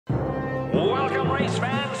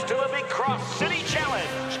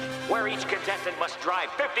contestant must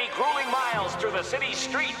drive 50 grueling miles through the city's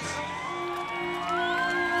streets.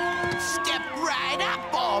 Step right up,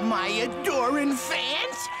 all my adoring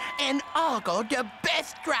fans, and I'll go the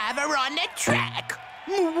best driver on the track.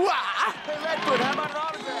 Mwah! Hey, Redfoot, how about an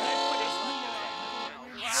autograph?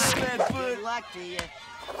 Redfoot. Good luck to you.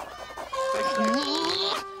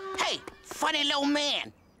 Hey, funny little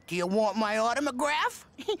man. Do you want my autograph?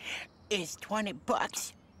 It's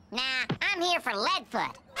 $20. Nah, I'm here for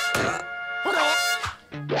Leadfoot.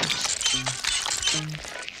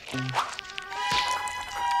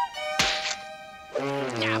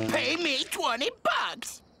 Now pay me $20.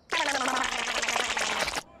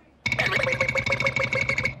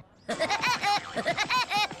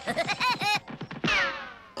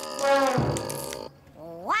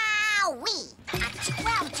 Wowee! A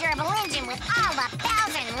 12-gerbil engine with all the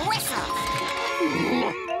bells and whistles.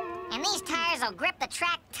 And these tires will grip the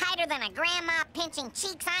track tighter than a grandma pinching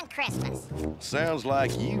cheeks on Christmas. Sounds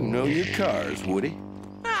like you know your cars, Woody.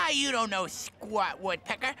 Ah, you don't know squat,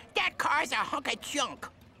 Woodpecker. That car's a hunk of junk.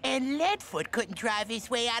 And Leadfoot couldn't drive his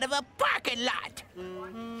way out of a parking lot.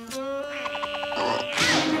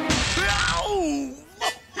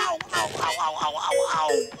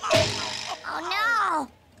 Oh, no!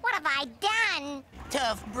 What have I done?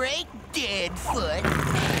 Tough break, dead foot.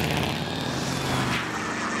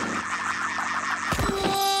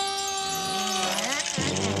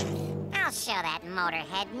 I'll show that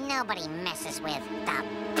motorhead nobody messes with the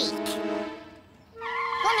beak.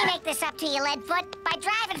 Let me make this up to you, Leadfoot, by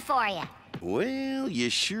driving for you. Well, you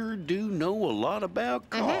sure do know a lot about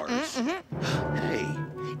cars. Hey,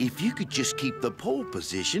 if you could just keep the pole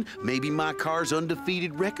position, maybe my car's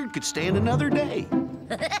undefeated record could stand another day.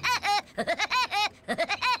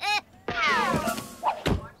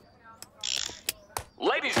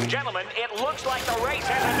 Ladies and gentlemen, it looks like the race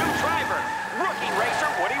has a new driver. Rookie racer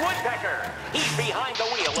Woody Woodpecker. He's behind the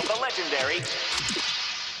wheel of the legendary,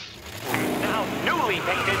 now newly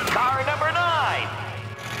painted car number 9.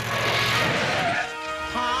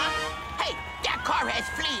 Huh? Hey, that car has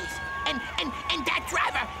fleas. And that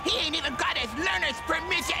driver, he ain't even got his learner's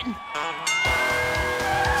permission.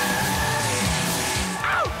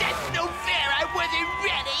 Oh, that's no fair. I wasn't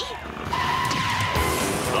ready.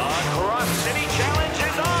 The Cross City Challenge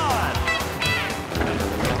is on!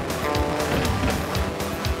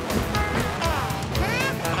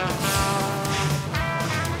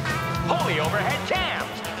 Holy overhead cams!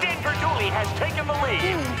 Denver Dooley has taken the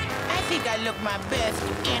lead. I think I look my best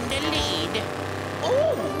in the lead.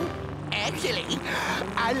 Oh, actually,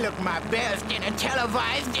 I look my best in a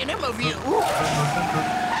televised interview.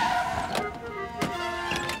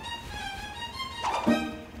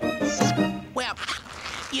 Well,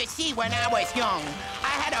 you see, when I was young,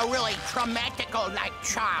 I had a really traumatical,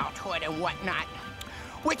 childhood and whatnot.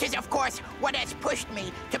 Which is, of course, what has pushed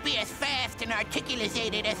me to be as fast and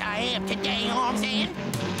articulated as I am today, you know what I'm saying?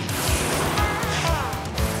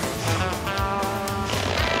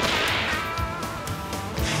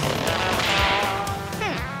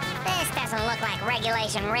 This doesn't look like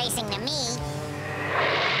regulation racing to me.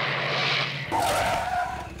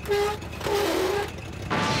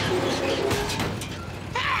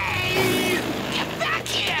 Hey! Get back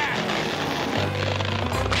here!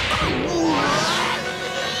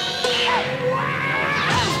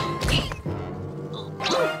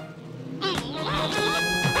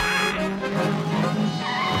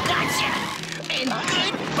 Gotcha! And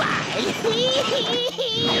goodbye!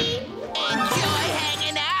 Enjoy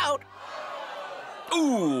hanging out!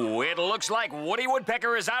 Ooh, it looks like Woody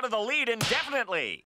Woodpecker is out of the lead indefinitely.